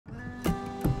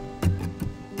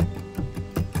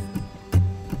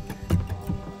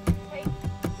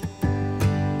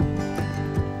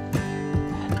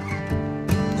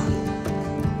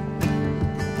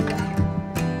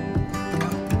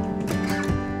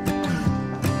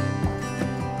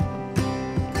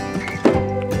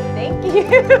you.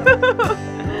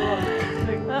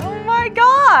 Oh my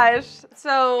gosh.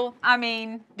 So, I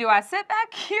mean, do I sit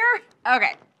back here?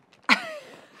 Okay.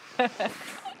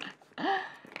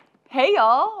 Hey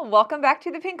y'all, welcome back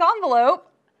to the pink envelope.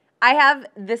 I have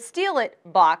the Steal It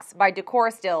box by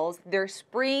Decor Steals, their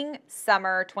spring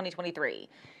summer 2023.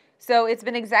 So it's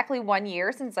been exactly 1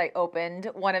 year since I opened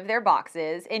one of their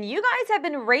boxes, and you guys have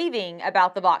been raving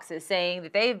about the boxes, saying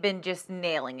that they've been just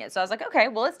nailing it. So I was like, okay,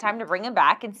 well, it's time to bring them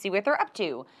back and see what they're up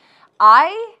to.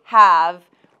 I have,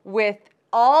 with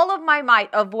all of my might,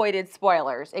 avoided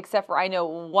spoilers, except for I know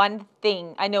of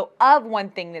one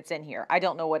thing that's in here. I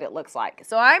don't know what it looks like.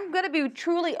 So I'm going to be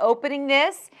truly opening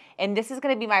this, and this is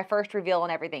going to be my first reveal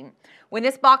and everything. When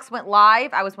this box went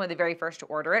live, I was one of the very first to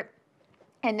order it.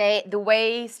 And the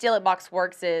way Steal It box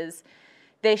works is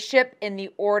they ship in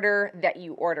the order that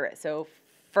you order it. So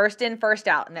first in, first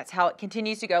out, and that's how it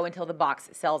continues to go until the box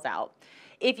sells out.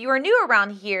 If you are new around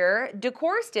here,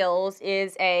 Decor Steals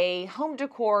is a home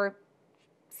decor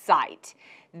site.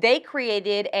 They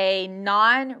created a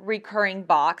non-recurring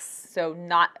box, so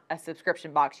not a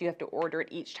subscription box. You have to order it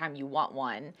each time you want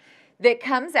one, that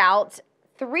comes out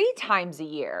 3 times a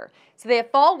year. So they have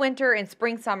fall, winter, and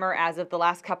spring, summer as of the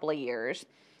last couple of years.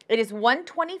 It is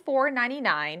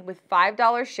 $124.99 with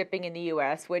 $5 shipping in the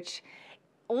US, which,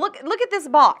 look at this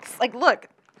box. Like, look,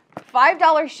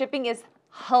 $5 shipping is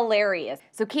hilarious.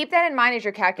 So keep that in mind as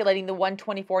you're calculating the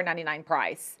 $124.99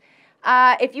 price.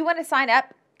 If you want to sign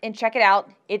up and check it out,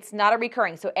 it's not a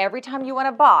recurring. So every time you want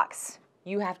a box,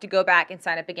 you have to go back and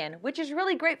sign up again, which is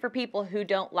really great for people who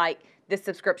don't like this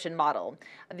subscription model.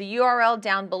 The URL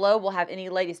down below will have any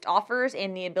latest offers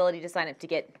and the ability to sign up to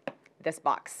get this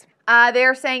box.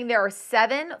 They're saying there are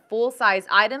 7 full-size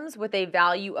items with a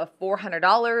value of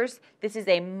 $400. This is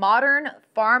a modern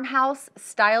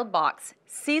farmhouse-styled box,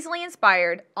 seasonally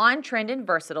inspired, on-trend, and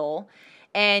versatile.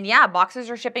 And yeah, boxes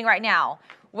are shipping right now.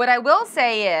 What I will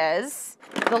say is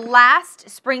the last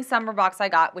spring-summer box I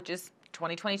got, which is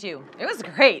 2022, it was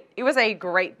great. It was a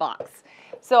great box.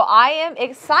 So I am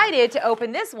excited to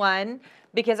open this one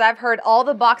because I've heard all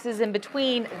the boxes in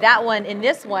between that one and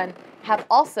this one have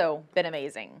also been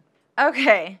amazing.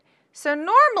 Okay, so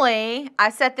normally I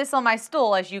set this on my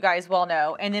stool, as you guys well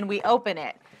know, and then we open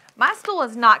it. My stool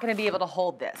is not going to be able to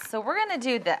hold this, so we're going to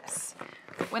do this.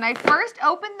 When I first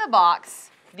opened the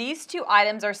box, these 2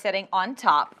 items are sitting on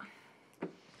top,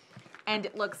 and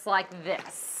it looks like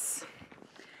this.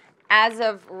 As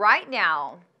of right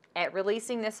now, at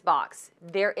releasing this box,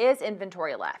 there is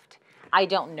inventory left. I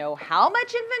don't know how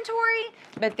much inventory,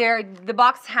 but the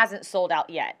box hasn't sold out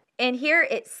yet. And here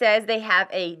it says they have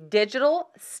a digital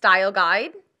style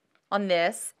guide on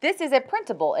this. This is a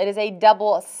printable. It is a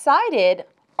double-sided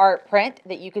art print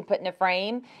that you can put in a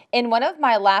frame. In one of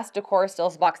my last Decor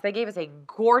Steals box, they gave us a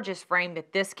gorgeous frame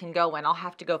that this can go in. I'll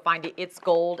have to go find it. It's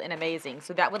gold and amazing.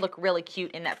 So that would look really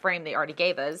cute in that frame they already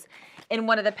gave us in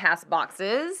one of the past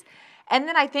boxes. And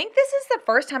then I think this is the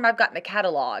first time I've gotten the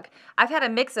catalog. I've had a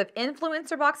mix of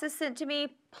influencer boxes sent to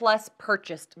me plus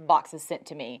purchased boxes sent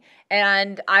to me.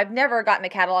 And I've never gotten a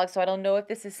catalog, so I don't know if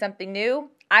this is something new.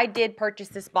 I did purchase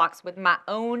this box with my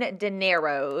own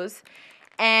dineros.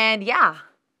 And yeah,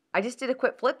 I just did a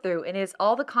quick flip through and it is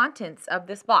all the contents of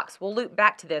this box. We'll loop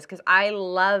back to this because I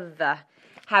love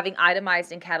having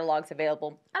itemized and catalogs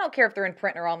available. I don't care if they're in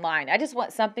print or online. I just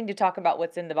want something to talk about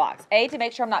what's in the box. A, to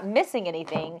make sure I'm not missing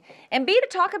anything, and B, to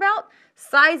talk about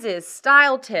sizes,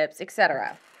 style tips,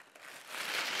 etc.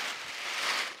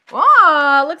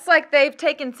 Oh, looks like they've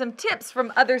taken some tips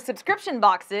from other subscription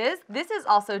boxes. This is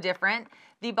also different.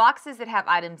 The boxes that have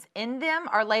items in them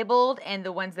are labeled, and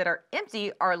the ones that are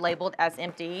empty are labeled as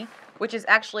empty, which is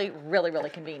actually really, really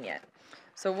convenient.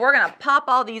 So we're going to pop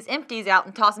all these empties out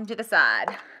and toss them to the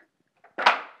side.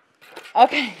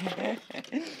 Okay.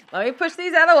 Let me push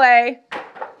these out of the way.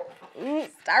 Ooh,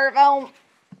 styrofoam.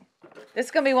 This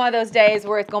is going to be one of those days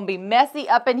where it's going to be messy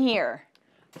up in here.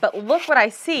 But look what I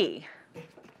see.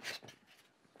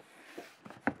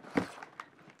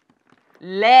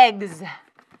 Legs.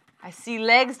 I see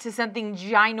legs to something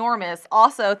ginormous.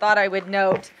 Also thought I would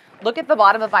note, look at the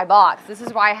bottom of my box. This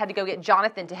is why I had to go get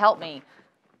Jonathan to help me.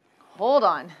 Hold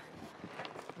on.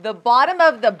 The bottom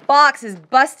of the box is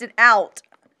busted out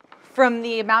from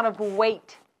the amount of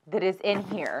weight that is in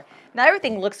here. Now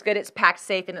everything looks good. It's packed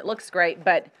safe and it looks great,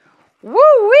 but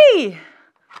woo-wee!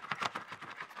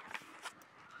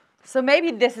 So maybe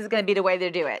this is going to be the way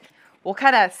to do it. We'll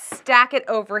kind of stack it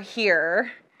over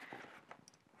here.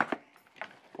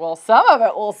 Well, some of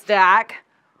it will stack.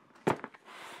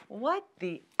 What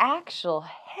the actual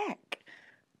heck?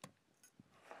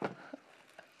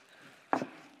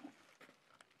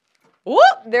 Whoop,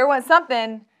 there went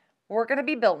something we're going to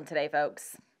be building today,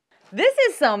 folks. This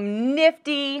is some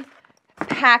nifty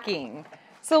packing.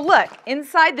 So look,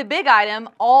 inside the big item,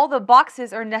 all the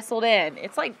boxes are nestled in.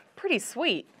 It's like pretty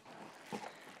sweet.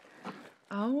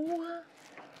 Oh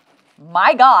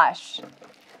my gosh.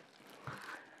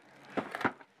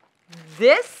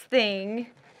 This thing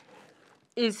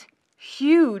is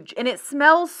huge and it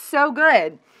smells so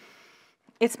good.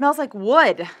 It smells like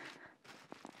wood.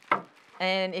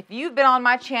 And if you've been on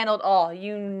my channel at all,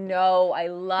 you know I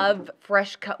love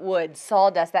fresh cut wood,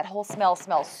 sawdust. That whole smell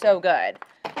smells so good.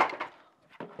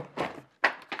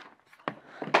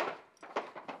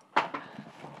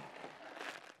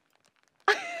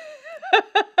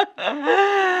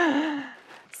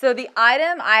 So the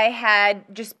item I had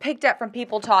just picked up from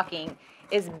people talking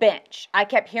is bench. I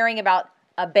kept hearing about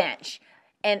a bench,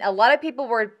 and a lot of people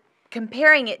were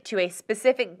comparing it to a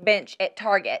specific bench at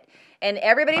Target. And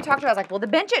everybody talked about it. I was like, well, the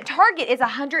bench at Target is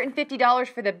 $150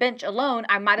 for the bench alone.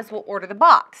 I might as well order the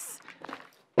box.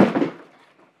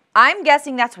 I'm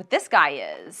guessing that's what this guy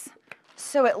is.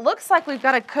 So it looks like we've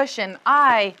got a cushion.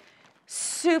 I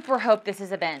super hope this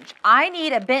is a bench. I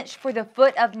need a bench for the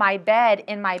foot of my bed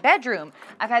in my bedroom.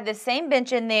 I've had the same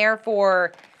bench in there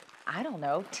for, I don't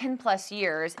know, 10 plus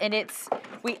years. And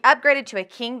we upgraded to a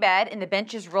king bed and the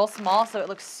bench is real small, so it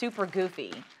looks super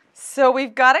goofy. So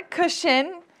we've got a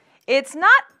cushion. It's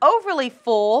not overly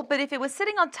full, but if it was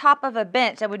sitting on top of a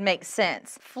bench, that would make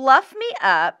sense. Fluff me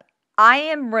up. I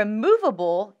am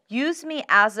removable. Use me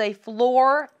as a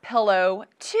floor pillow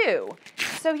too.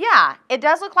 So yeah, it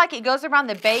does look like it goes around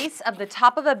the base of the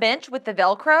top of a bench with the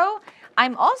Velcro.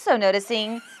 I'm also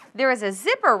noticing there is a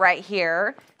zipper right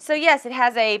here. So yes, it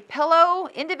has a pillow,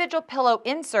 individual pillow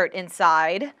insert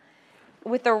inside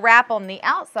with a wrap on the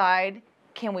outside.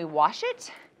 Can we wash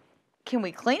it? Can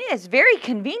we clean it? It's very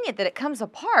convenient that it comes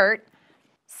apart.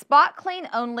 Spot clean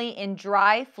only in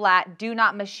dry, flat, do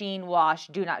not machine wash,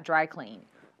 do not dry clean.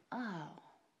 Oh,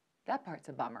 that part's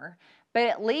a bummer. But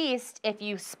at least if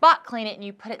you spot clean it and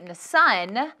you put it in the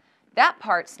sun, that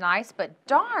part's nice. But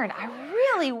darn, I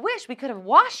really wish we could have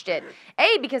washed it.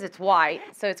 A, because it's white,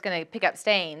 so it's going to pick up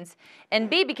stains. And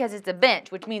B, because it's a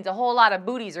bench, which means a whole lot of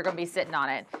booties are going to be sitting on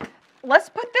it. Let's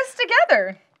put this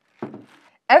together.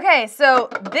 Okay, so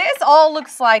this all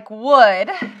looks like wood.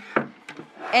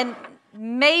 And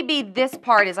maybe this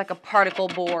part is like a particle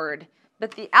board,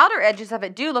 but the outer edges of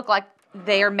it do look like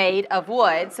they are made of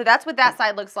wood. So that's what that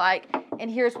side looks like.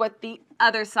 And here's what the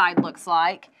other side looks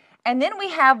like. And then we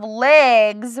have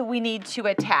legs we need to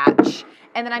attach.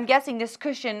 And then I'm guessing this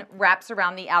cushion wraps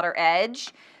around the outer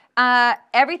edge.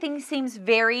 Everything seems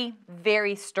very,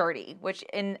 very sturdy, which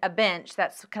in a bench,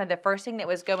 that's kind of the first thing that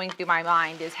was going through my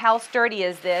mind is how sturdy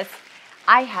is this?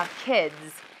 I have kids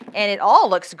and it all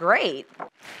looks great.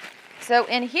 So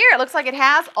in here, it looks like it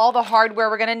has all the hardware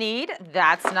we're gonna need.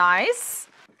 That's nice.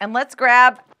 And let's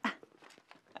grab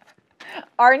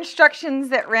our instructions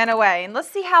that ran away. And let's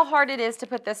see how hard it is to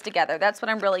put this together. That's what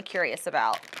I'm really curious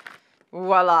about.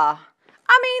 Voila.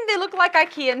 I mean, they look like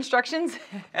IKEA instructions.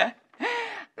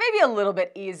 Maybe a little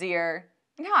bit easier.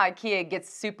 You know how IKEA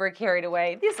gets super carried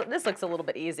away? This looks a little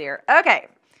bit easier. Okay,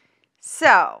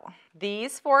 so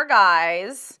these four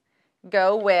guys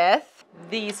go with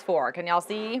these four. Can y'all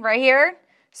see right here?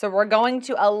 So we're going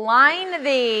to align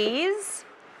these.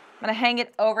 I'm gonna hang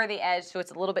it over the edge so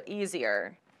it's a little bit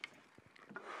easier.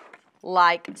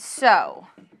 Like so.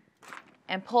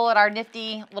 And pull out our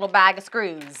nifty little bag of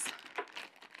screws.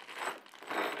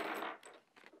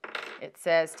 It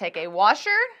says take a washer,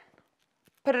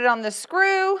 put it on the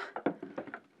screw,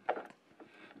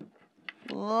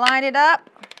 line it up,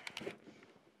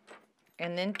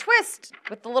 and then twist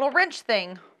with the little wrench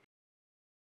thing.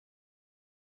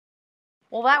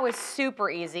 Well, that was super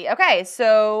easy. Okay,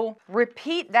 so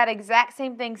repeat that exact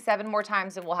same thing 7 more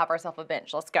times and we'll have ourselves a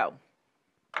bench. Let's go.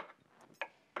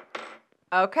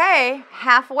 Okay,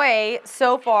 halfway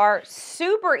so far,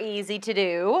 super easy to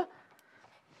do.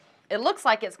 It looks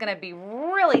like it's gonna be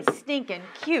really stinking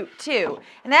cute too.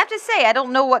 And I have to say, I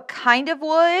don't know what kind of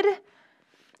wood.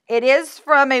 It is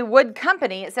from a wood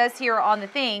company, it says here on the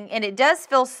thing, and it does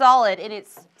feel solid, and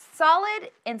it's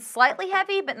solid and slightly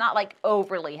heavy, but not like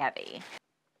overly heavy.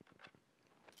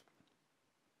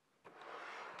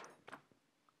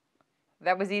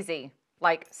 That was easy,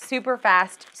 like super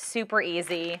fast, super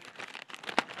easy.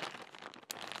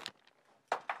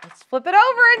 Let's flip it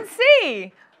over and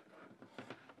see.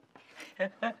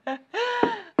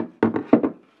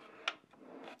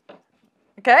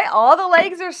 Okay, all the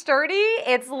legs are sturdy.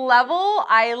 It's level.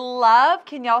 I love,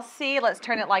 can y'all see? Let's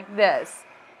turn it like this.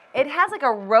 It has like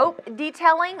a rope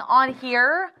detailing on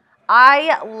here.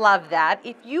 I love that.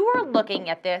 If you are looking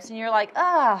at this and you're like,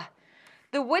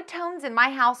 The wood tones in my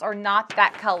house are not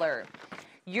that color.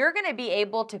 You're gonna be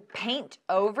able to paint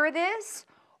over this,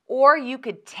 or you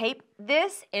could tape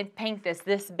this and paint this.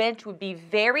 This bench would be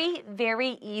very,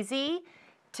 very easy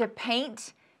to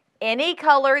paint any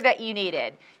color that you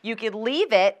needed. You could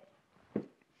leave it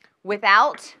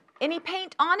without any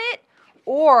paint on it,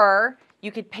 or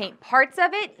you could paint parts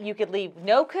of it. You could leave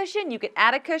no cushion. You could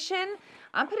add a cushion.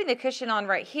 I'm putting the cushion on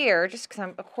right here just because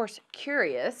I'm, of course,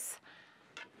 curious.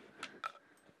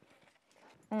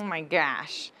 Oh my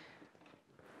gosh.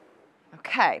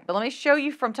 Okay, but let me show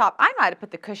you from top. I might have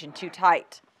put the cushion too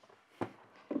tight.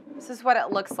 This is what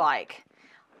it looks like.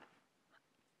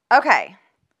 Okay.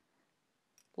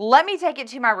 Let me take it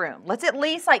to my room. Let's at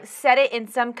least like set it in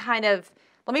some kind of,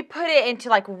 let me put it into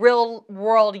like real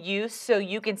world use so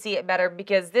you can see it better,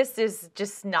 because this is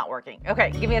just not working. Okay,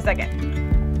 give me a second.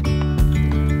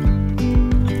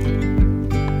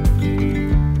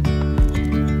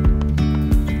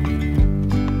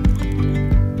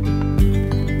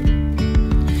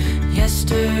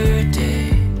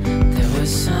 Yesterday, there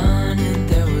was sun and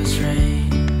there was rain,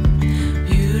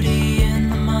 beauty in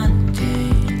the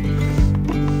mundane.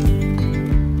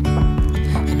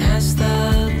 And as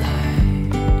the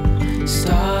light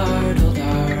startled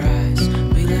our eyes,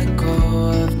 we let go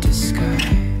of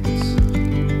disguise.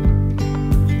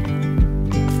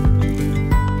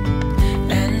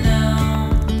 And now,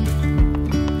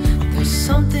 there's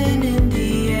something in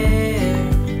the air,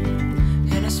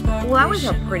 and a spark. Well, that was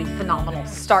a pretty phenomenal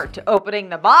start to opening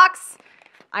the box.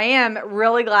 I am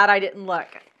really glad I didn't look.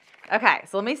 Okay,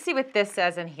 so let me see what this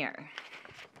says in here.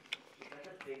 Is that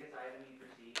the biggest item you've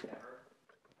received ever?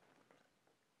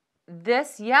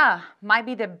 This, yeah, might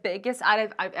be the biggest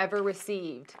item I've ever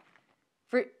received.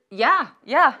 Yeah.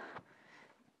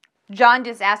 John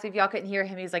just asked me if y'all couldn't hear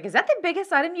him. He's like, is that the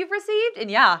biggest item you've received? And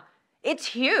yeah, it's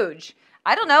huge.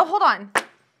 I don't know, hold on.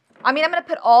 I mean, I'm going to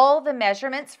put all the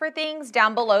measurements for things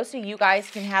down below so you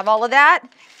guys can have all of that.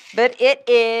 But it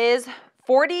is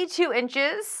 42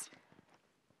 inches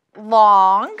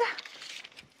long,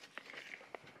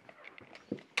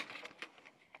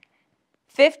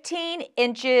 15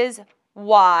 inches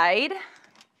wide,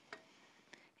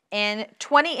 and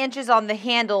 20 inches on the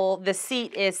handle. The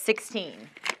seat is 16.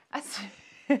 That's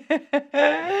a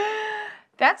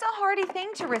hardy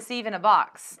thing to receive in a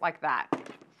box like that.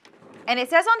 And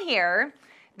it says on here,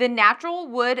 the natural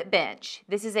wood bench.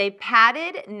 This is a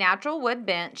padded natural wood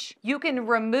bench. You can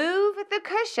remove the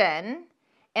cushion,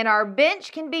 and our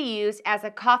bench can be used as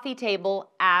a coffee table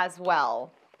as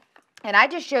well. And I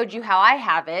just showed you how I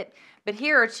have it, but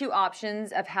here are two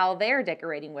options of how they're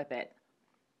decorating with it.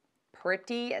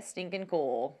 Pretty stinking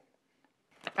cool.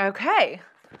 Okay.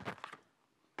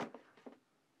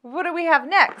 What do we have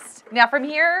next? Now from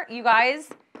here, you guys,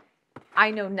 I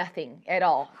know nothing at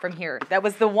all from here. That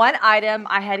was the one item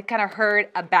I had kind of heard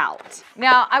about.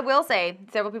 Now, I will say,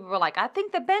 several people were like, I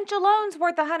think the bench alone's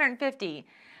worth $150.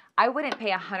 I wouldn't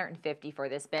pay $150 for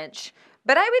this bench,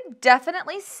 but I would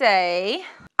definitely say,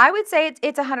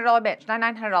 it's a $100 bench, not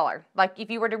 $900. Like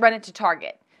if you were to run it to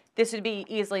Target, this would be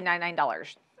easily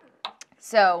 $99.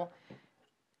 So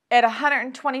at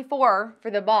 $124 for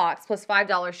the box plus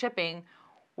 $5 shipping,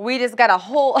 we just got a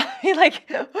whole,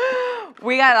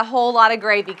 we got a whole lot of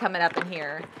gravy coming up in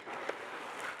here.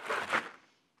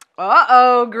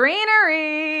 Uh-oh,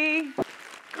 greenery.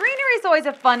 Greenery is always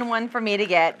a fun one for me to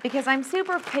get because I'm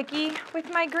super picky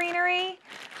with my greenery.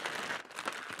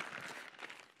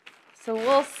 So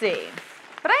we'll see.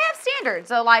 But I have standards.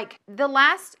 So like the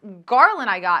last garland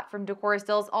I got from Decor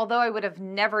Steals, although I would have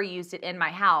never used it in my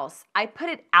house, I put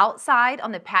it outside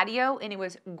on the patio and it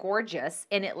was gorgeous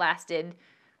and it lasted,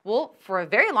 well, for a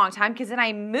very long time, because then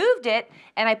I moved it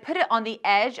and I put it on the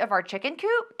edge of our chicken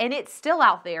coop and it's still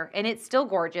out there and it's still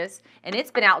gorgeous and it's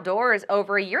been outdoors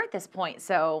over a year at this point.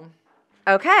 So,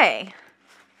 okay.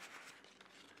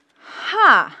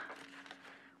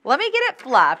 Let me get it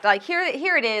fluffed. Like here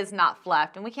it is not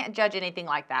fluffed, and we can't judge anything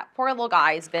like that. Poor little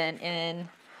guy's been in,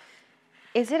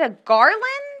 is it a garland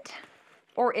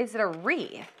or is it a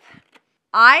wreath?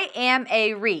 I am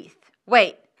a wreath.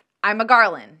 Wait, I'm a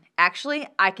garland. Actually,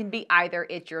 I can be either.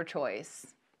 It's your choice.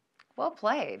 Well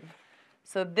played.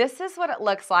 So this is what it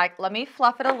looks like. Let me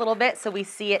fluff it a little bit so we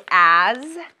see it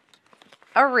as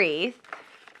a wreath.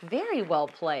 Very well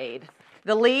played.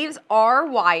 The leaves are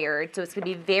wired, so it's going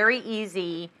to be very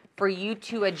easy for you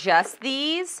to adjust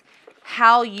these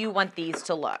how you want these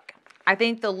to look. I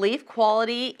think the leaf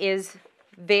quality is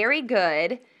very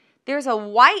good. There's a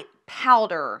white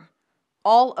powder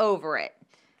all over it.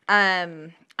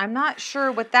 I'm I'm not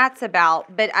sure what that's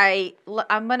about, but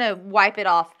I'm going to wipe it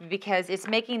off because it's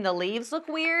making the leaves look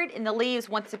weird. And the leaves,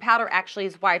 once the powder actually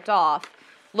is wiped off,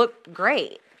 look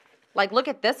great. Like, look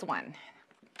at this one.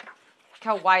 Look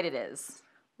how white it is.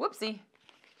 Whoopsie.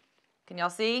 Can y'all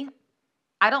see?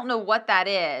 I don't know what that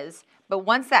is, but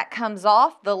once that comes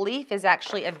off, the leaf is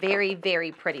actually a very,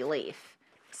 very pretty leaf.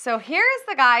 So here's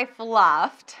the guy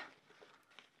fluffed.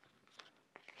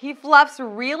 He fluffs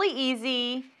really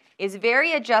easy. Is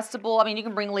very adjustable. I mean, you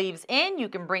can bring leaves in, you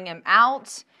can bring them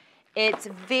out. It's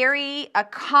very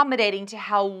accommodating to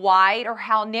how wide or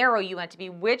how narrow you want it to be,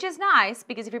 which is nice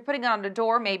because if you're putting it on a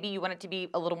door, maybe you want it to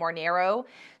be a little more narrow.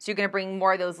 So you're gonna bring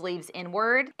more of those leaves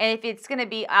inward. And if it's gonna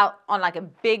be out on like a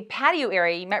big patio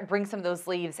area, you might bring some of those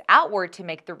leaves outward to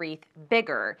make the wreath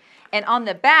bigger. And on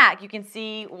the back, you can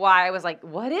see why I was like,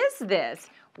 what is this?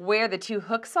 Where the two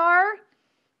hooks are.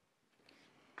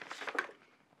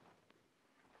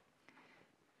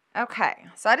 Okay,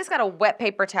 so I just got a wet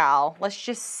paper towel. Let's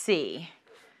just see.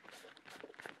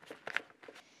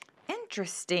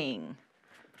 Interesting.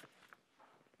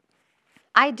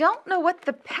 I don't know what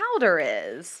the powder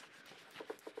is,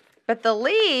 but the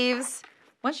leaves,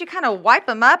 once you kind of wipe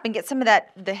them up and get some of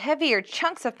the heavier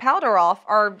chunks of powder off,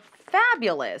 are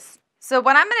fabulous. So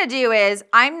what I'm going to do is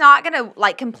I'm not going to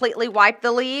like completely wipe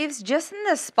the leaves, just in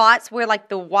the spots where like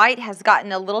the white has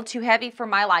gotten a little too heavy for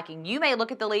my liking. You may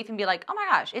look at the leaf and be like, oh my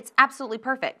gosh, it's absolutely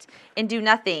perfect, and do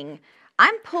nothing.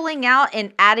 I'm pulling out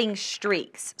and adding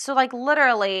streaks. So like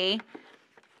literally,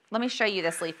 let me show you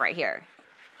this leaf right here.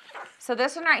 So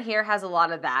this one right here has a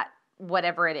lot of that,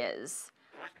 whatever it is.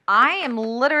 I am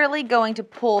literally going to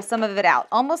pull some of it out,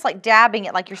 almost like dabbing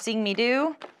it like you're seeing me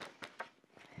do.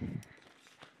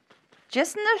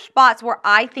 Just in the spots where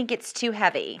I think it's too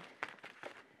heavy.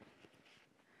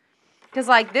 Because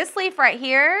like this leaf right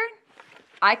here,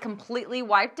 I completely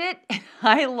wiped it. And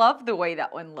I love the way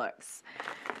that one looks.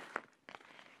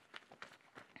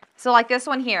 So like this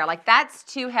one here, like that's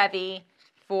too heavy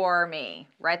for me.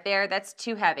 Right there, that's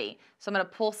too heavy. So I'm going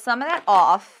to pull some of that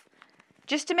off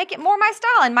just to make it more my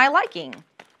style and my liking.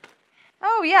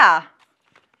 Oh yeah.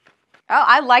 Oh,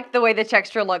 I like the way the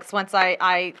texture looks once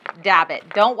I dab it.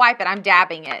 Don't wipe it, I'm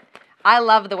dabbing it. I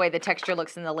love the way the texture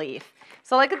looks in the leaf.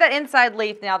 So look at that inside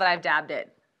leaf now that I've dabbed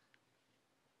it.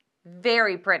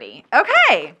 Very pretty.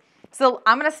 Okay, so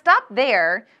I'm gonna stop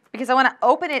there because I wanna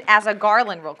open it as a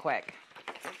garland real quick.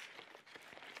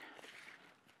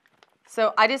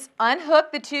 So I just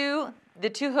unhook the two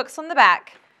hooks on the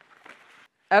back.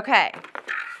 Okay,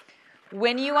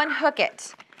 when you unhook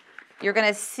it, you're going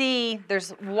to see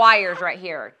there's wires right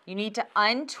here. You need to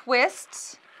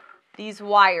untwist these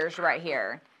wires right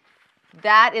here.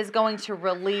 That is going to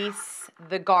release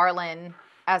the garland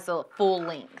as a full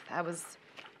length. I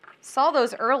saw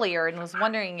those earlier and was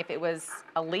wondering if it was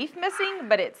a leaf missing,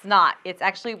 but it's not. It's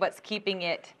actually what's keeping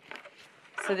it.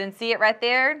 So then see it right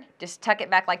there? Just tuck it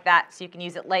back like that so you can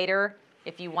use it later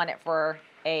if you want it for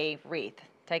a wreath.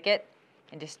 Take it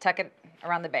and just tuck it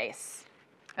around the base.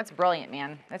 That's brilliant,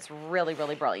 man. That's really,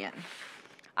 really brilliant.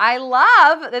 I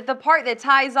love that the part that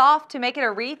ties off to make it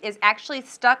a wreath is actually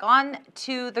stuck on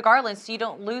to the garland so you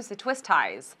don't lose the twist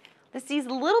ties. It's these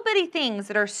little bitty things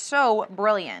that are so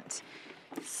brilliant.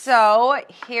 So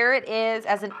here it is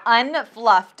as an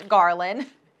unfluffed garland.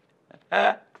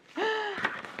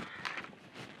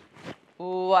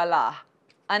 Voila,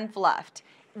 unfluffed.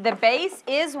 The base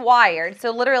is wired,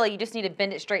 so literally you just need to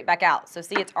bend it straight back out. So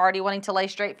see, it's already wanting to lay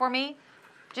straight for me.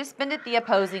 Just bend it the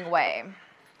opposing way.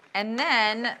 And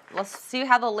then let's see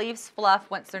how the leaves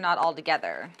fluff once they're not all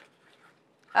together.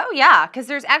 Oh yeah, because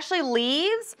there's actually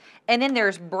leaves and then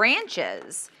there's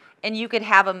branches. And you could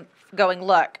have them going,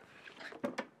 look,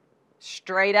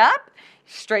 straight up,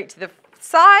 straight to the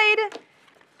side.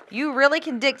 You really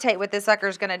can dictate what this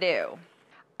sucker's gonna do.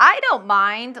 I don't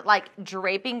mind like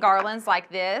draping garlands like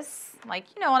this, like,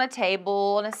 you know, on a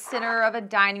table, in the center of a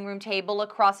dining room table,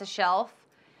 across a shelf.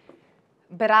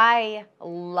 But I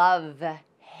love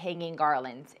hanging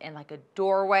garlands in like a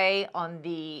doorway on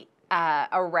the,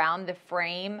 around the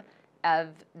frame of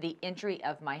the entry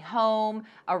of my home,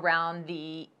 around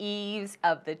the eaves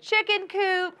of the chicken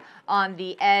coop, on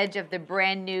the edge of the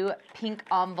brand new pink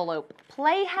envelope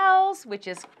playhouse, which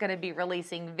is gonna be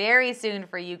releasing very soon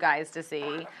for you guys to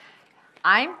see.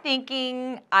 I'm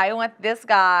thinking I want this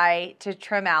guy to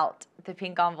trim out the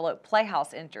pink envelope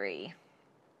playhouse entry.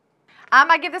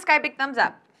 I give this guy a big thumbs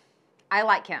up. I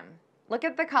like him. Look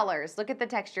at the colors, look at the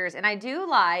textures, and I do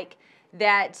like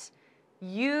that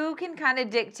you can kind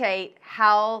of dictate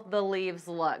how the leaves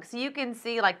look. So you can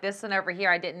see like this one over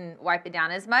here, I didn't wipe it down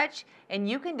as much, and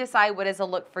you can decide what is a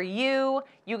look for you.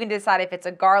 You can decide if it's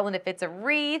a garland, if it's a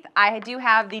wreath. I do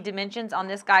have the dimensions on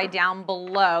this guy down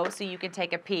below so you can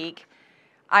take a peek.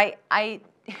 I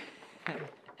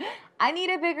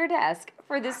need a bigger desk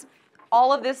for this,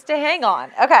 all of this to hang on.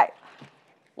 Okay,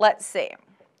 let's see.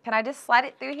 Can I just slide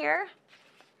it through here?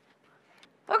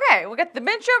 Okay, we got the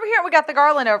bench over here, and we got the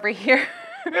garland over here.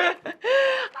 I don't have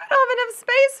enough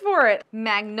space for it.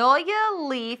 Magnolia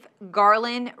leaf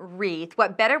garland wreath.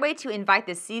 What better way to invite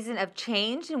the season of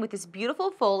change than with this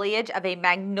beautiful foliage of a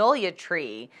magnolia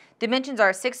tree? Dimensions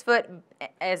are 6 foot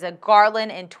as a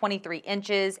garland and 23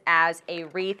 inches as a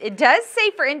wreath. It does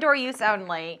say for indoor use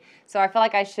only, so I feel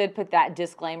like I should put that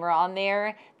disclaimer on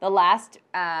there. The last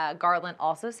garland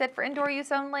also said for indoor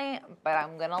use only, but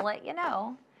I'm gonna let you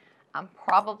know. I'm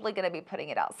probably going to be putting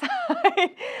it outside.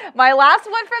 My last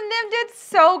one from them did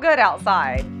so good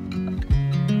outside.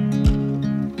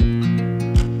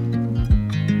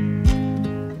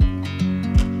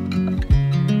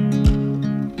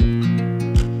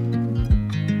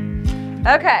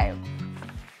 Okay.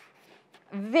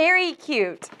 Very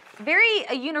cute. Very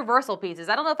universal pieces.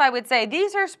 I don't know if I would say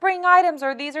these are spring items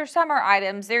or these are summer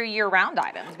items. They're year-round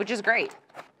items, which is great.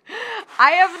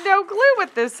 I have no clue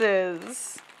what this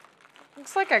is.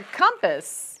 Looks like a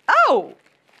compass. Oh!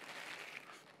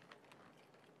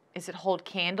 Is it hold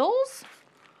candles?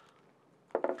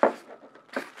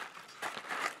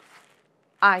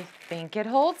 I think it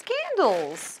holds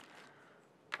candles.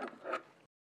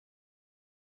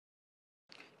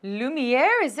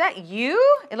 Lumiere, is that you?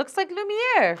 It looks like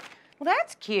Lumiere. Well,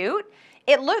 that's cute.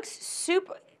 It looks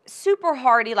super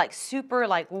hardy, like super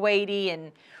weighty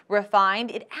and refined.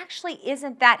 It actually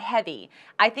isn't that heavy.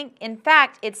 I think, in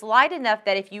fact, it's light enough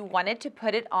that if you wanted to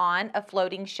put it on a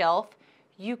floating shelf,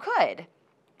 you could.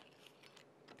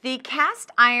 The cast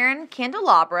iron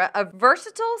candelabra, a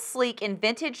versatile, sleek, and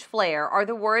vintage flair are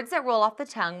the words that roll off the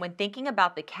tongue when thinking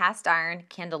about the cast iron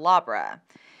candelabra.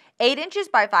 8 inches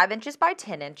by 5 inches by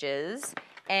 10 inches,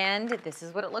 and this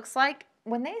is what it looks like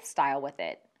when they style with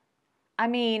it. I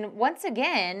mean, once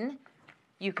again,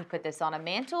 you could put this on a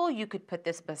mantle, you could put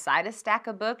this beside a stack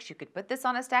of books, you could put this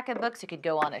on a stack of books, it could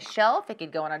go on a shelf, it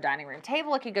could go on a dining room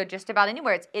table, it could go just about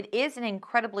anywhere. It is an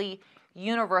incredibly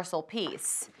universal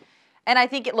piece. And I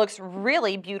think it looks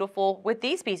really beautiful with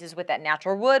these pieces, with that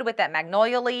natural wood, with that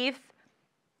magnolia leaf.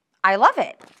 I love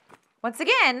it. Once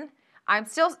again, I'm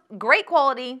still great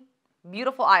quality,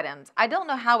 beautiful items. I don't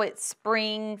know how it's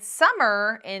spring,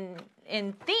 summer in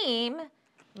theme,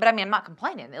 but I mean, I'm not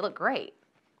complaining. They look great.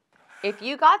 If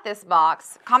you got this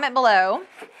box, comment below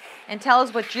and tell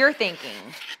us what you're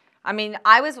thinking. I mean,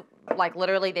 I was like,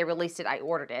 literally, they released it, I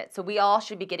ordered it. So we all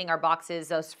should be getting our boxes,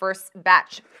 those first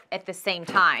batch at the same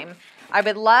time. I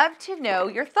would love to know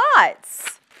your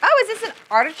thoughts. Oh, is this an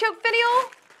artichoke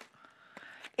finial?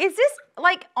 Is this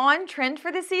like on trend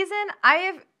for the season? I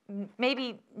have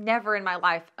maybe never in my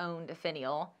life owned a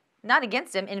finial. Not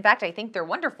against them. In fact, I think they're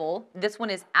wonderful. This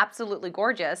one is absolutely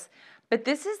gorgeous. But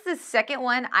this is the second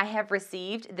one I have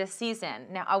received this season.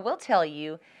 Now, I will tell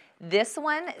you, this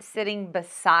one sitting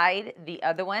beside the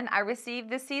other one I received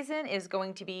this season is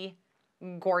going to be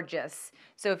gorgeous.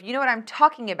 So if you know what I'm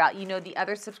talking about, you know the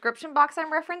other subscription box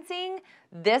I'm referencing,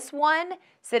 this one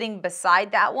sitting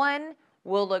beside that one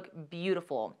will look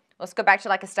beautiful. Let's go back to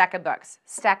like a stack of books.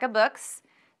 Stack of books,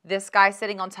 this guy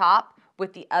sitting on top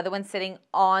with the other one sitting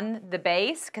on the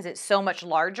base because it's so much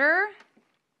larger.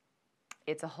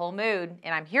 It's a whole mood,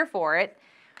 and I'm here for it.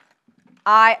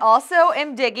 I also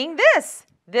am digging this.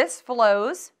 This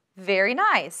flows very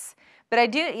nice. But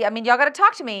I mean, y'all got to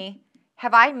talk to me.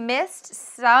 Have I missed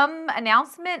some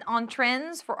announcement on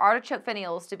trends for artichoke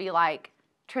finials to be like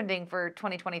trending for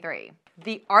 2023?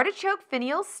 The artichoke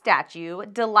finial statue,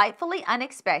 delightfully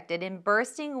unexpected and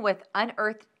bursting with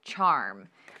unearthed charm.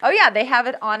 Oh yeah, they have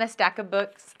it on a stack of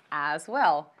books as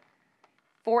well.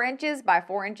 4 inches by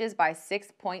 4 inches by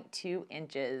 6.2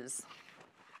 inches.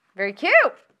 Very cute.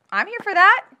 I'm here for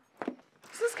that.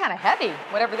 This is kind of heavy,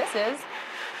 whatever this is.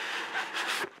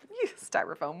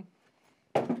 Styrofoam.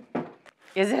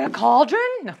 Is it a cauldron?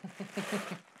 No.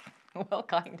 Well,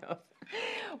 kind of.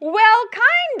 Well,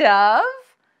 kind of.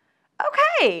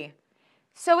 Okay.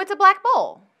 So it's a black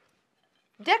bowl.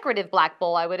 Decorative black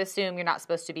bowl. I would assume you're not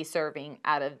supposed to be serving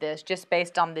out of this just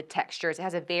based on the textures. It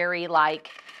has a very like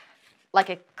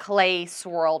a clay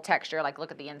swirl texture. Like,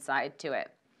 look at the inside to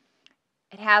it.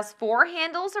 It has 4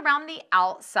 handles around the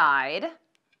outside,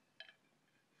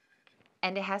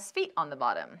 and it has feet on the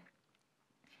bottom.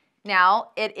 Now,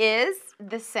 it is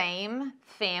the same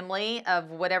family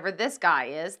of whatever this guy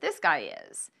is.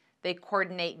 They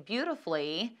coordinate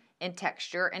beautifully in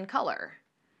texture and color.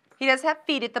 He does have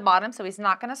feet at the bottom, so he's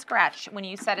not going to scratch when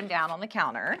you set him down on the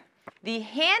counter. The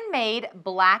handmade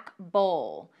black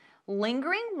bowl.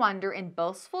 Lingering wonder and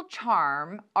boastful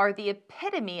charm are the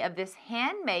epitome of this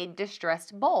handmade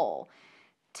distressed bowl.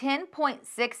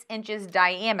 10.6 inches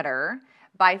diameter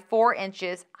by 4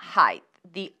 inches height.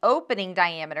 The opening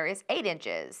diameter is 8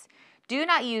 inches. Do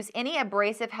not use any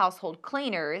abrasive household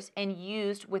cleaners and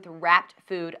used with wrapped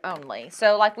food only.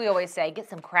 So like we always say, get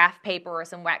some craft paper or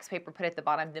some wax paper, put it at the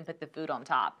bottom, then put the food on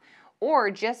top. Or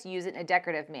just use it in a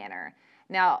decorative manner.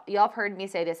 Now, y'all have heard me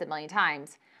say this a million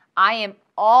times. I am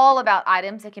all about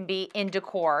items that can be in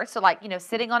decor. So like,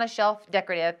 sitting on a shelf,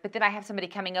 decorative, but then I have somebody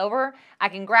coming over, I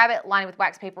can grab it, line it with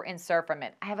wax paper, and serve from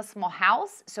it. I have a small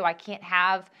house, so I can't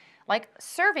have like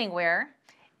servingware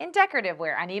and decorative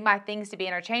wear. I need my things to be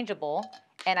interchangeable,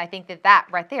 and I think that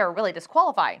right there really does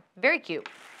qualify. Very cute.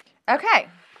 Okay,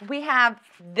 we have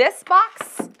this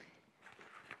box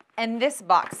and this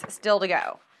box still to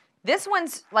go. This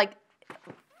one's like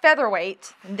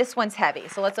featherweight, and this one's heavy,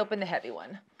 so let's open the heavy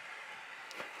one.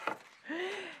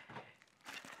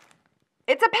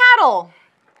 It's a paddle.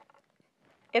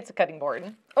 It's a cutting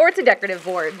board, or it's a decorative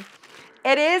board.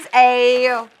 It is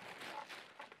a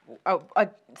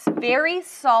very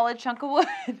solid chunk of wood.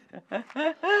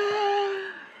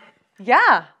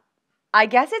 Yeah, I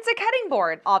guess it's a cutting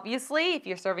board. Obviously, if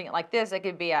you're serving it like this, it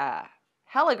could be a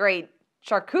hella great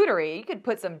charcuterie. You could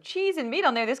put some cheese and meat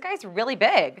on there. This guy's really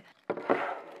big.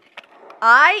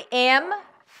 I am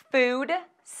food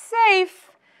safe.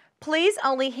 Please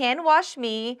only hand wash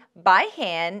me by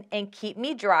hand and keep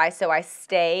me dry so I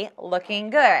stay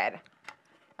looking good.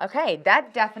 Okay,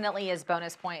 that definitely is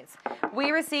bonus points.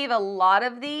 We receive a lot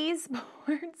of these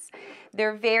boards.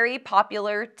 They're very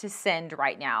popular to send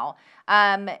right now.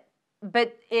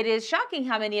 But it is shocking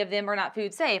how many of them are not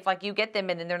food safe. Like you get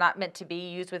them and then they're not meant to be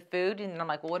used with food. And I'm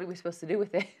like, well, what are we supposed to do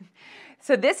with it?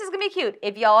 So this is gonna be cute.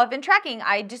 If y'all have been tracking,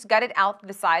 I just gutted out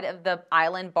the side of the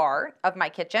island bar of my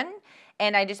kitchen.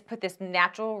 And I just put this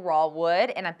natural raw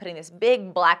wood, and I'm putting this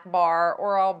big black bar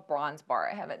or a bronze bar,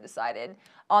 I haven't decided,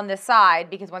 on the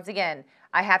side because once again,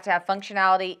 I have to have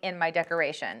functionality in my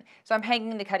decoration. So I'm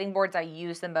hanging the cutting boards I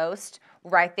use the most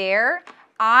right there.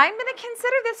 I'm gonna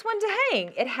consider this one to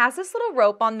hang. It has this little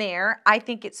rope on there. I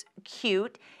think it's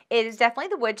cute. It is definitely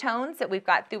the wood tones that we've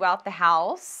got throughout the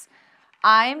house.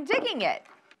 I'm digging it.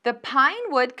 The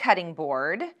pine wood cutting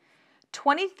board,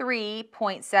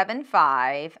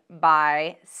 23.75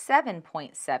 by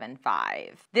 7.75.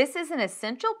 This is an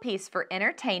essential piece for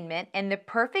entertainment and the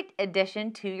perfect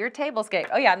addition to your tablescape.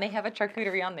 Oh yeah, and they have a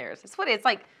charcuterie on theirs. It's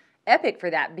like epic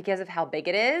for that because of how big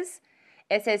it is.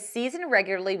 It says season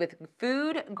regularly with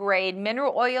food grade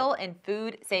mineral oil and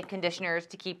food safe conditioners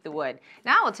to keep the wood.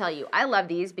 Now I will tell you, I love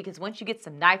these because once you get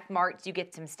some knife marks, you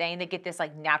get some stain, they get this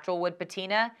like natural wood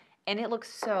patina. And it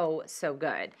looks so, so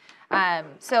good.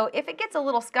 So if it gets a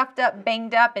little scuffed up,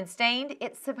 banged up, and stained,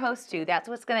 it's supposed to. That's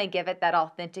what's going to give it that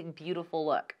authentic, beautiful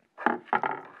look.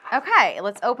 Okay,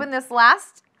 let's open this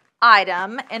last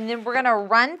item, and then we're going to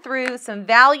run through some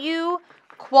value,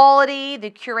 quality, the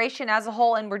curation as a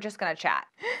whole, and we're just going to chat.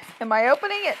 Am I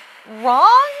opening it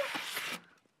wrong?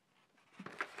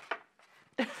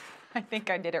 I think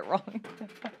I did it wrong.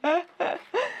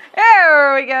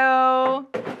 There we go.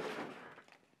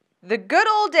 The good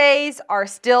old days are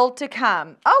still to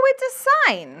come. Oh, it's a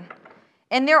sign.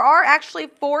 And there are actually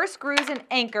 4 screws and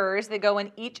anchors that go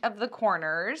in each of the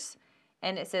corners.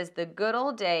 And it says, the good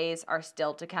old days are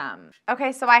still to come.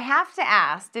 Okay, so I have to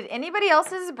ask, did anybody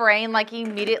else's brain like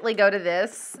immediately go to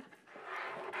this?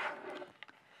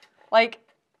 Like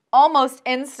almost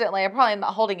instantly, I'm probably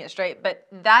not holding it straight, but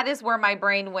that is where my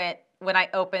brain went when I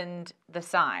opened the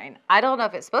sign. I don't know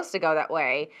if it's supposed to go that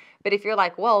way, but if you're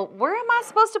like, well, where am I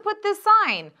supposed to put this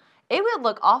sign? It would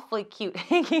look awfully cute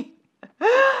hanging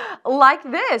like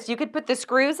this. You could put the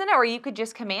screws in it, or you could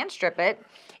just command strip it.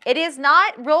 It is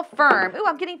not real firm. Ooh,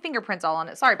 I'm getting fingerprints all on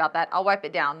it. Sorry about that. I'll wipe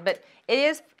it down. But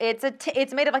it's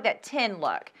made of like that tin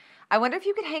look. I wonder if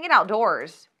you could hang it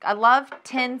outdoors. I love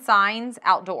tin signs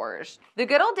outdoors. The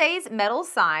Good Old Days metal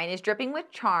sign is dripping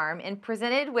with charm and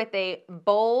presented with a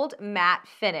bold matte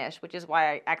finish, which is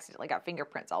why I accidentally got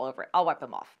fingerprints all over it. I'll wipe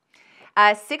them off.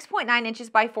 6.9 inches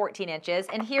by 14 inches,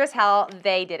 and here's how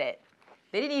they did it.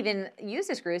 They didn't even use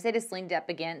the screws. They just leaned it up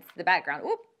against the background.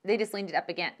 Oop, they just leaned it up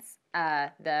against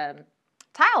the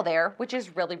tile there, which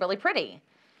is really, really pretty.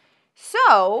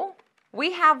 So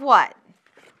we have what?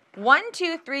 1,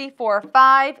 2, 3, 4,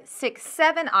 5, 6,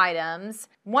 7 items.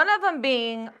 One of them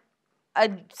being a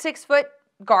 6-foot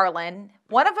garland,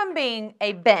 one of them being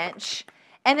a bench,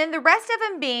 and then the rest of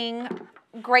them being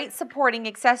great supporting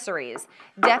accessories.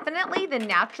 Definitely the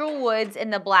natural woods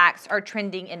and the blacks are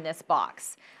trending in this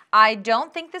box. I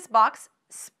don't think this box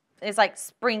is like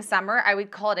spring summer. I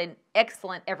would call it an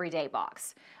excellent everyday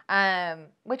box,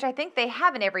 which I think they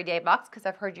have an everyday box because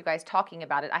I've heard you guys talking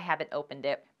about it. I haven't opened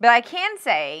it, but I can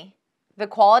say the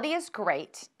quality is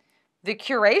great. The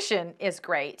curation is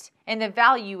great, and the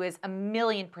value is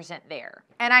 1,000,000% there.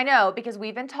 And I know because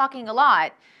we've been talking a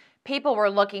lot, people were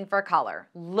looking for color,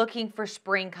 looking for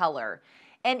spring color.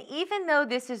 And even though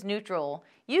this is neutral,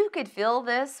 you could fill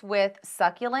this with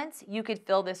succulents, you could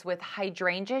fill this with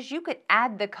hydrangeas, you could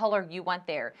add the color you want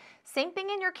there. Same thing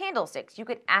in your candlesticks, you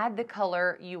could add the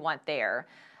color you want there.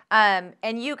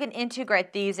 And you can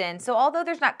integrate these in. So although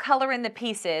there's not color in the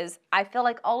pieces, I feel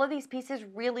like all of these pieces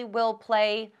really will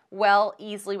play well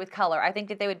easily with color. I think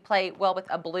that they would play well with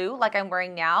a blue like I'm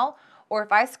wearing now, or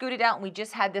if I scooted out and we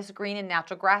just had this green and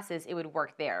natural grasses, it would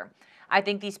work there. I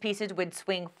think these pieces would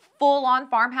swing full on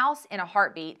farmhouse in a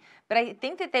heartbeat, but I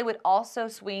think that they would also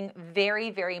swing very,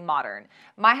 very modern.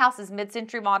 My house is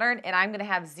mid-century modern, and I'm gonna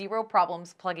have zero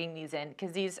problems plugging these in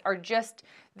because these are just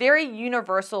very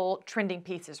universal trending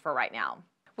pieces for right now.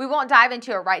 We won't dive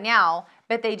into it right now,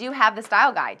 but they do have the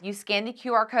style guide. You scan the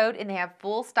QR code and they have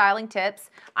full styling tips.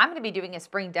 I'm going to be doing a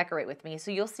spring decorate with me, so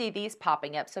you'll see these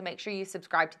popping up. So make sure you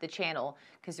subscribe to the channel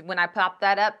because when I pop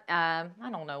that up, I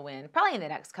don't know when, probably in the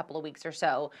next couple of weeks or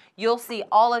so, you'll see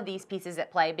all of these pieces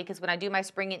at play because when I do my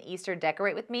spring and Easter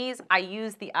decorate with me's, I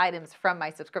use the items from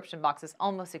my subscription boxes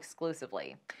almost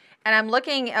exclusively. And I'm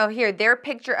looking, oh here, their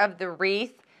picture of the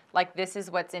wreath, like this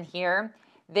is what's in here.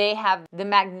 They have the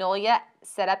Magnolia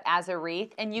set up as a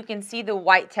wreath, and you can see the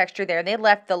white texture there. They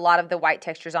left a lot of the white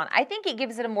textures on. I think it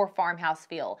gives it a more farmhouse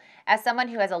feel. As someone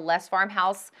who has a less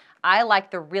farmhouse, I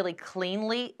like the really clean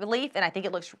leaf, and I think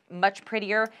it looks much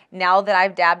prettier now that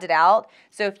I've dabbed it out.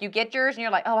 So if you get yours and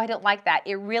you're like, oh, I don't like that,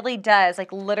 it really does,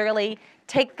 like literally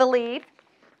take the leaf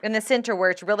in the center where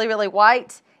it's really, really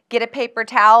white, get a paper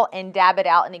towel and dab it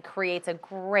out, and it creates a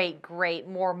great, great,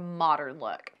 more modern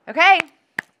look. Okay.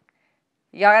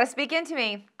 Y'all gotta speak into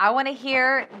me. I wanna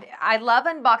hear, I love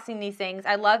unboxing these things.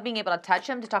 I love being able to touch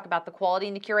them to talk about the quality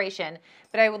and the curation,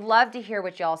 but I would love to hear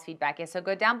what y'all's feedback is. So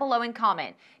go down below and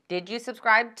comment. Did you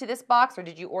subscribe to this box or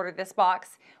did you order this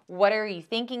box? What are you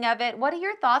thinking of it? What are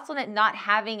your thoughts on it not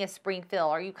having a spring fill?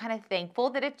 Are you kind of thankful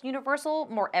that it's universal,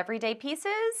 more everyday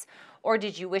pieces? Or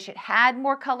did you wish it had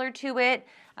more color to it?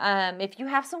 If you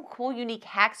have some cool, unique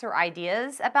hacks or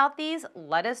ideas about these,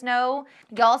 let us know.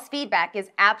 Y'all's feedback is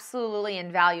absolutely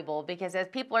invaluable because as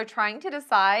people are trying to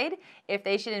decide if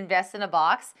they should invest in a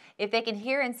box, if they can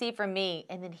hear and see from me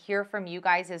and then hear from you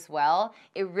guys as well,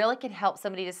 it really can help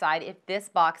somebody decide if this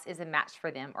box is a match for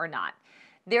them or not.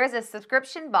 There is a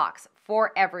subscription box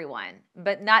for everyone,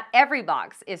 but not every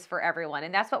box is for everyone,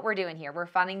 and that's what we're doing here. We're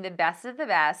finding the best of the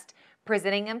best,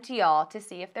 presenting them to y'all to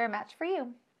see if they're a match for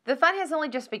you. The fun has only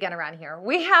just begun around here.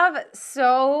 We have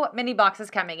so many boxes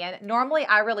coming in. Normally,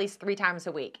 I release 3 times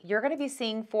a week. You're going to be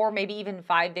seeing 4, maybe even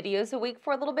 5 videos a week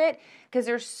for a little bit because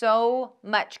there's so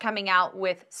much coming out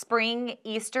with spring,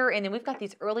 Easter, and then we've got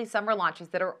these early summer launches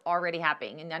that are already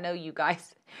happening. And I know you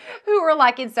guys who are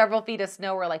like in several feet of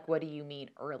snow are like, what do you mean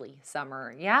early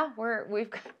summer? Yeah, we've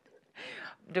got...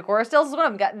 Decor Steals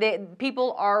Steal.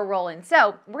 People are rolling.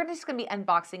 So we're just going to be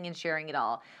unboxing and sharing it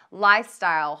all.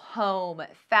 Lifestyle, home,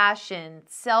 fashion,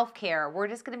 self-care. We're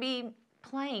just going to be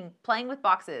playing with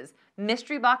boxes,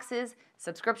 mystery boxes,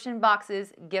 subscription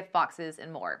boxes, gift boxes,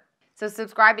 and more. So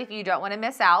subscribe if you don't want to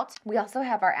miss out. We also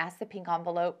have our Ask the Pink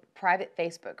Envelope private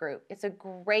Facebook group. It's a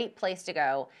great place to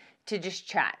go to just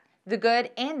chat, the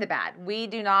good and the bad.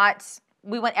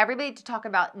 We want everybody to talk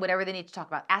about whatever they need to talk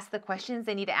about. Ask the questions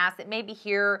they need to ask that maybe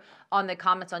here on the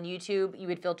comments on YouTube you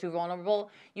would feel too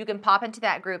vulnerable. You can pop into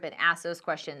that group and ask those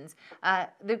questions.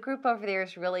 The group over there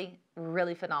is really,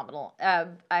 really phenomenal.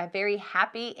 A very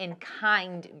happy and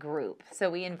kind group. So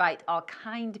we invite all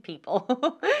kind people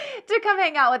to come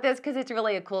hang out with us because it's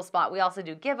really a cool spot. We also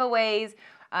do giveaways.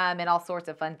 And all sorts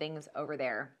of fun things over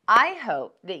there. I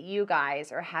hope that you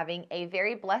guys are having a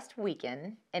very blessed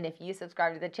weekend. And if you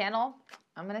subscribe to the channel,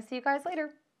 I'm going to see you guys later.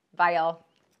 Bye, y'all.